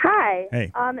 Hi.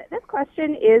 Hey. This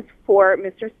question is for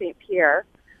Mr. St. Pierre.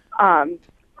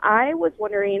 I was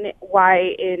wondering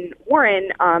why in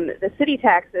Warren the city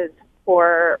taxes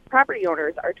for property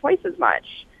owners are twice as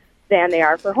much than they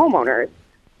are for homeowners.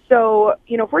 So,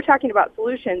 if we're talking about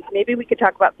solutions, maybe we could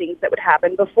talk about things that would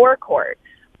happen before court.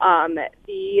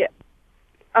 The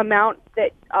amount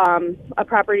that a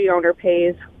property owner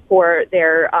pays for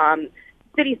their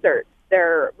city certs,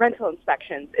 their rental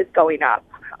inspections is going up.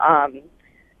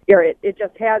 It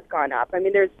just has gone up. I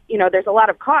mean, there's a lot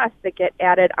of costs that get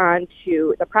added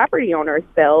onto the property owner's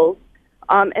bills,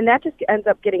 and that just ends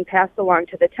up getting passed along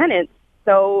to the tenants.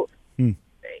 So,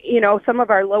 some of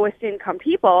our lowest income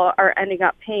people are ending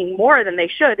up paying more than they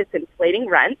should. It's inflating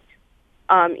rent.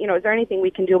 Is there anything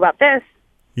we can do about this?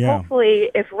 Yeah.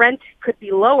 Hopefully, if rent could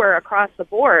be lower across the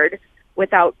board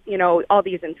without, all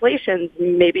these inflations,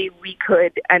 maybe we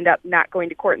could end up not going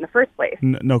to court in the first place.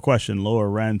 No question. Lower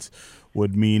rents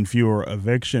would mean fewer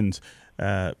evictions.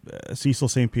 Cecil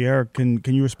St. Pierre, can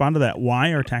you respond to that? Why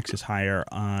are taxes higher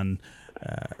on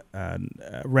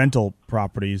rental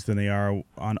properties than they are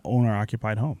on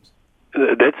owner-occupied homes?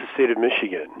 That's the state of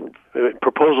Michigan.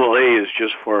 Proposal A is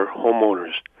just for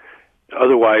homeowners.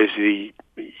 Otherwise,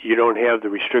 you don't have the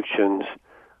restrictions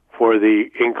for the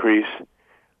increase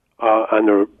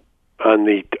on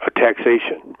the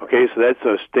taxation. Okay, so that's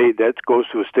a state that goes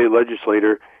to a state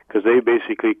legislator because they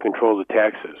basically control the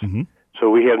taxes. Mm-hmm. So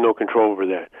we have no control over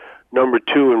that. Number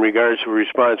two, in regards to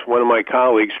response, one of my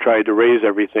colleagues tried to raise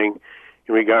everything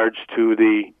in regards to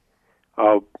the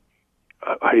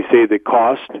the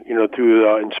cost,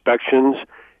 through inspections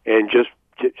and just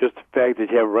the fact that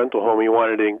you have a rental home, you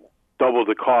wanted to double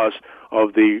the cost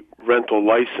of the rental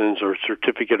license or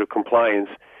certificate of compliance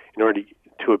in order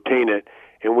to obtain it,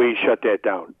 and we shut that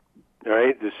down. All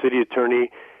right, the city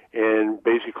attorney and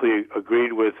basically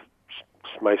agreed with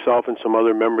myself and some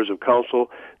other members of council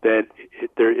that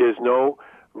there is no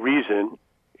reason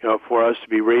for us to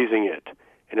be raising it.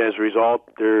 And as a result,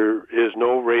 there is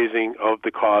no raising of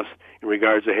the cost in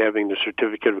regards to having the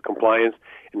certificate of compliance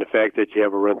and the fact that you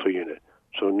have a rental unit.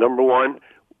 So number one,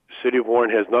 the city of Warren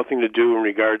has nothing to do in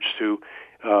regards to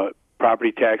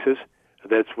property taxes.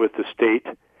 That's with the state.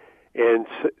 And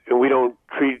we don't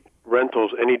treat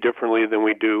rentals any differently than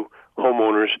we do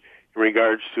homeowners in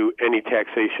regards to any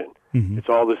taxation. Mm-hmm. It's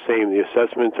all the same. The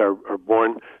assessments are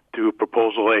borne through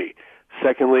Proposal A.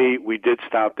 Secondly, we did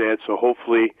stop that, so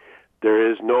hopefully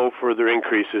there is no further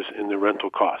increases in the rental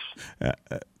costs.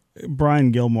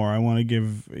 Brian Gilmore, I want to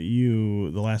give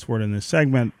you the last word in this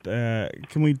segment.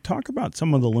 Can we talk about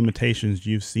some of the limitations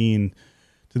you've seen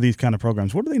to these kind of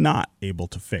programs? What are they not able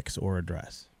to fix or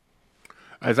address?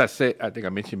 As I said, I think I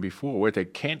mentioned before, what they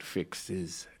can't fix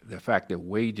is the fact that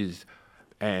wages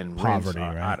and poverty,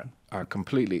 rents are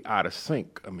completely out of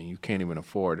sync. I mean, you can't even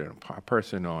afford it. A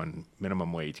person on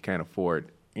minimum wage can't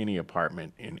afford any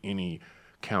apartment in any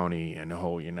county in the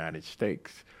whole United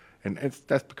States. And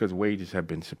that's because wages have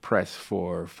been suppressed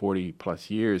for 40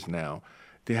 plus years now.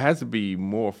 There has to be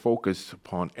more focus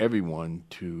upon everyone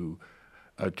to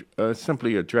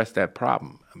simply address that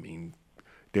problem. I mean,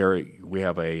 we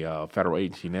have a federal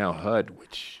agency now, HUD,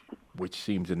 which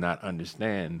seems to not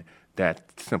understand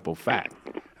that simple fact.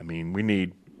 I mean,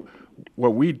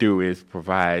 what we do is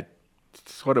provide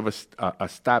sort of a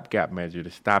stopgap measure to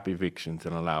stop evictions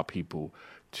and allow people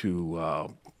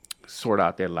to sort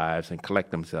out their lives and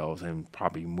collect themselves and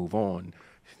probably move on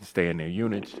and stay in their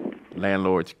units.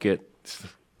 Landlords get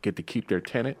to keep their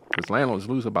tenant because landlords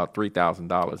lose about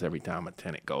 $3,000 every time a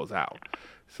tenant goes out.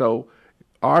 So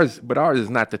ours is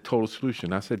not the total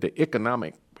solution. I said the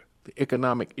economic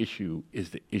issue is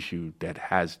the issue that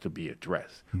has to be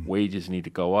addressed. Mm-hmm. Wages need to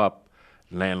go up.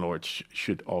 Landlords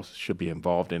should be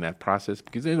involved in that process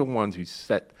because they're the ones who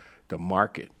set the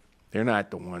market. They're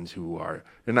not the ones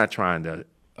they're not trying to,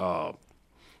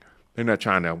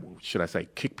 should I say,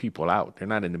 kick people out. They're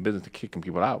not in the business of kicking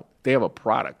people out. They have a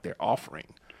product they're offering.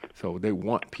 So they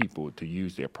want people to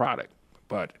use their product.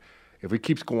 But if it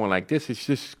keeps going like this, it's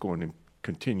just going to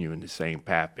continue in the same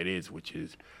path it is, which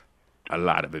is a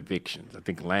lot of evictions. I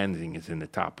think Lansing is in the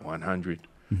top 100.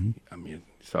 Mm-hmm. I mean,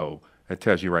 so that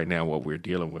tells you right now what we're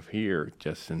dealing with here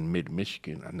just in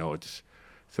mid-Michigan. I know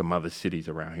some other cities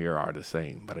around here are the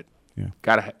same, but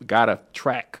gotta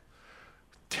track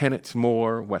tenants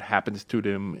more, what happens to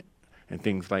them, and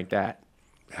things like that.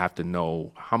 Have to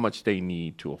know how much they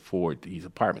need to afford these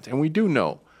apartments. And we do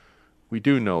know We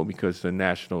do know because the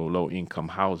National Low Income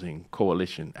Housing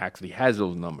Coalition actually has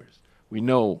those numbers. We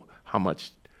know how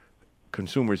much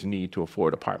consumers need to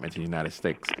afford apartments in the United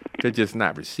States. They're just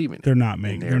not receiving it. They're not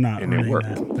earning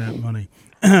that money.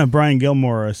 Brian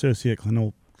Gilmore, Associate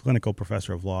Clinical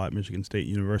Professor of Law at Michigan State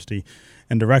University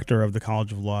and Director of the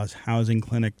College of Law's Housing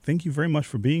Clinic. Thank you very much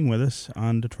for being with us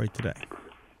on Detroit Today.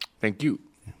 Thank you.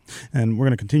 And we're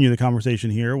going to continue the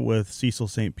conversation here with Cecil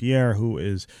St. Pierre, who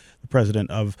is the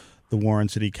president of the Warren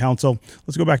City Council.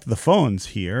 Let's go back to the phones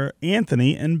here.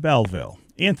 Anthony in Belleville.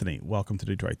 Anthony, welcome to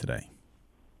Detroit Today.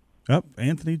 Oh,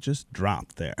 Anthony just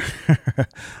dropped there.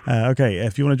 Okay,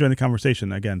 if you want to join the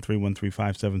conversation, again,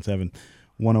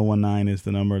 313-577-1019 is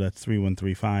the number. That's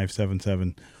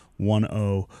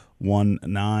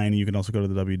 313-577-1019. You can also go to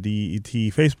the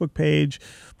WDET Facebook page,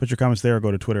 put your comments there, or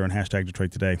go to Twitter and hashtag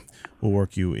Detroit Today. We'll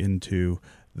work you into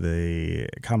the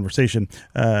conversation.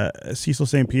 Cecil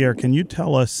St. Pierre, can you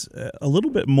tell us a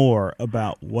little bit more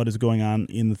about what is going on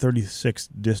in the 36th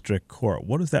District Court?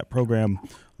 What does that program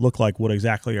look like? What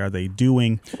exactly are they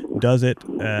doing? Does it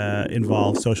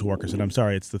involve social workers? And I'm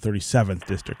sorry, it's the 37th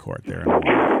District Court there.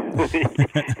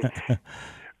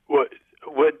 What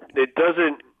it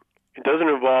doesn't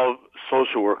involve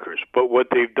social workers, but what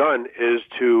they've done is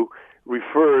to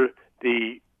refer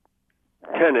the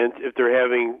tenants, if they're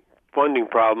having funding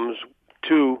problems,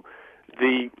 to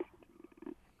the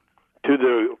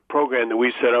program that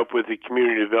we set up with the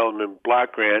Community Development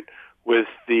Block Grant with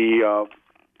the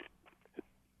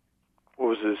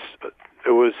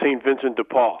it was St. Vincent de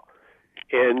Paul.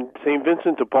 And St.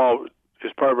 Vincent de Paul,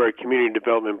 as part of our Community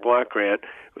Development Block Grant,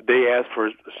 they ask for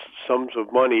sums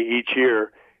of money each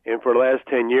year. And for the last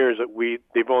 10 years,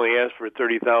 they've only asked for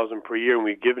 $30,000 per year, and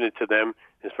we've given it to them.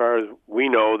 As far as we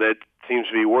know, that seems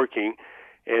to be working,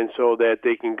 and so that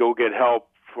they can go get help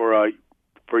for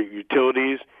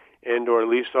utilities and or at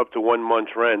least up to 1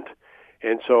 month's rent.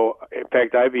 And so, in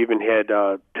fact, I've even had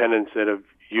tenants that have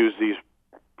used these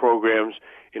programs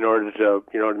in order to,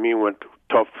 when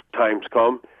tough times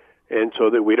come, and so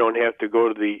that we don't have to go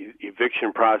to the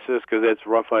eviction process, because that's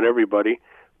rough on everybody.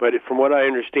 But from what I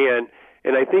understand,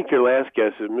 and I think your last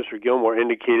guest, Mr. Gilmore,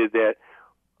 indicated that,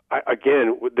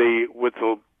 again, with the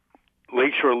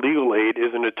Lakeshore Legal Aid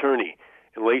is an attorney,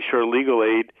 and Lakeshore Legal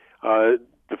Aid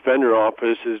Defender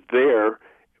Office is there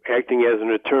acting as an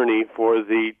attorney for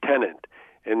the tenant,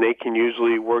 and they can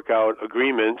usually work out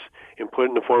agreements and put it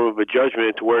in the form of a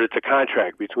judgment to where it's a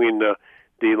contract between the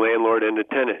landlord and the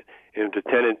tenant. And if the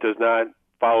tenant does not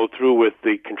follow through with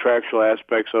the contractual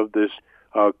aspects of this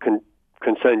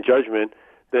consent judgment,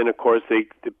 then of course the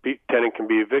tenant can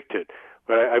be evicted.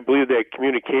 But I believe that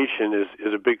communication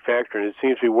is a big factor, and it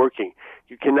seems to be working.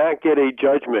 You cannot get a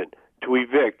judgment to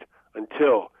evict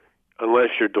unless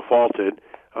you're defaulted,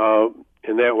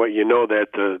 and that way you know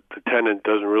that the tenant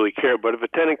doesn't really care. But if a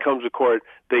tenant comes to court,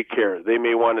 they care. They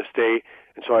may want to stay,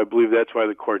 and so I believe that's why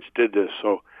the courts did this.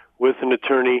 So with an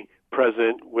attorney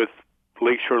present, with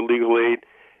Lakeshore Legal Aid,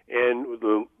 and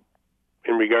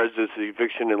in regards to the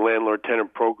eviction and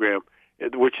landlord-tenant program,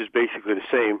 which is basically the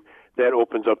same, that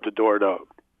opens up the door to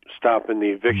stopping the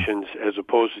evictions as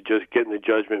opposed to just getting the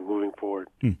judgment moving forward.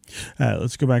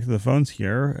 Let's go back to the phones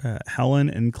here. Helen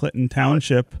in Clinton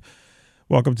Township.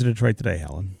 Welcome to Detroit Today,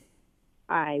 Helen.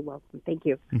 Hi, welcome. Thank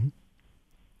you. Mm-hmm.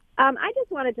 I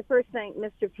just wanted to first thank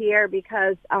Mr. Pierre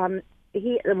because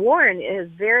Warren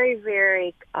is very,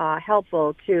 very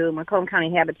helpful to Macomb County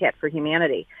Habitat for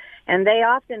Humanity. And they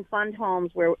often fund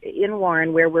homes in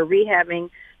Warren where we're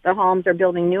rehabbing the homes or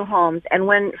building new homes. And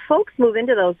when folks move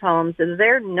into those homes,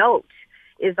 their note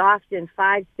is often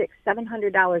 $500, $600,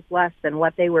 $700 less than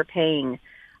what they were paying,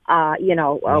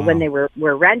 when they were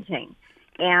renting.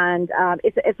 And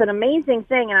it's an amazing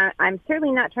thing. And I'm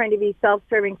certainly not trying to be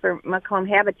self-serving for Macomb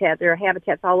Habitat. There are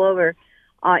habitats all over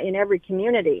in every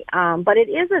community. But it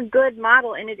is a good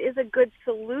model, and it is a good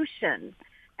solution.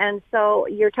 And so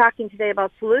you're talking today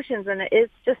about solutions, and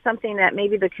it's just something that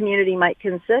maybe the community might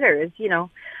consider is,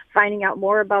 finding out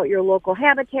more about your local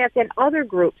habitats and other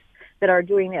groups that are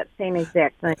doing that same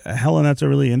exact thing. Helen, that's a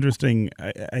really interesting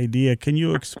idea. Can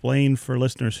you explain for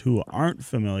listeners who aren't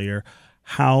familiar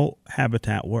how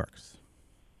Habitat works?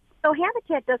 So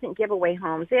Habitat doesn't give away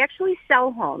homes. They actually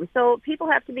sell homes. So people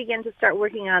have to begin to start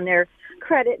working on their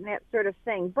credit and that sort of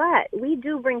thing. But we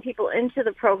do bring people into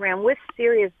the program with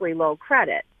seriously low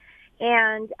credit.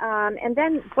 And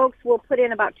then folks will put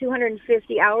in about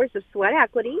 250 hours of sweat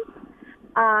equity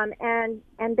and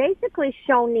basically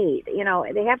show need.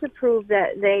 They have to prove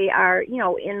that they are,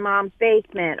 in mom's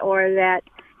basement, or that,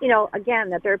 again,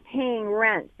 that they're paying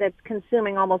rent that's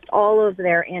consuming almost all of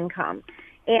their income.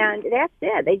 And that's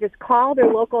it. They just call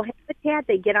their local habitat.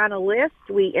 They get on a list.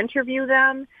 We interview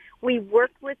them. We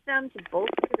work with them to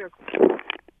bolster their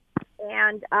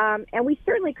and we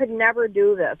certainly could never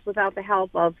do this without the help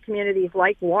of communities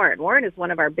like Warren. Warren is one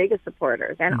of our biggest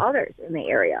supporters, and others in the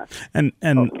area. And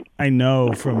I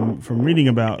know from reading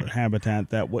about Habitat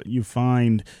that what you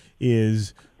find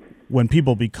is when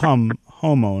people become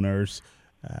homeowners,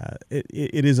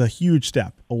 it is a huge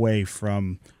step away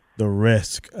from the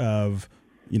risk of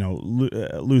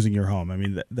losing your home. I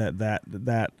mean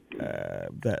that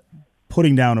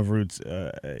putting down of roots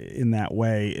in that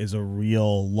way is a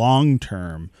real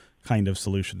long-term kind of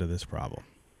solution to this problem.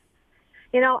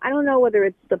 I don't know whether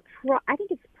it's I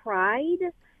think it's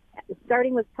pride,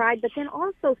 starting with pride, but then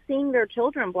also seeing their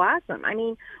children blossom. I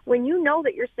mean, when you know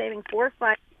that you're saving $4 or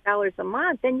 $5 a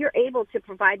month, then you're able to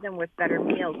provide them with better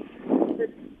meals. This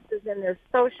is in their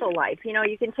social life.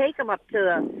 You can take them up to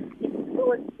the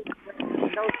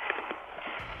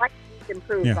life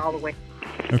improves all the way.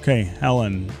 Okay,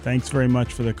 Helen, thanks very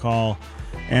much for the call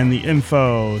and the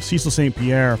info. Cecil St.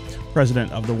 Pierre,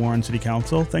 president of the Warren City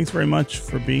Council, thanks very much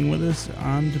for being with us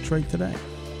on Detroit Today.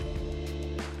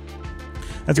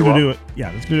 That's going to do it.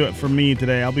 Yeah, that's going to do it for me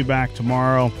today. I'll be back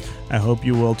tomorrow. I hope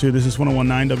you will too. This is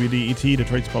 101.9 WDET,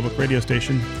 Detroit's public radio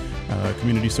station,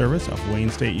 community service of Wayne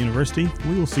State University.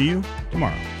 We will see you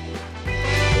tomorrow.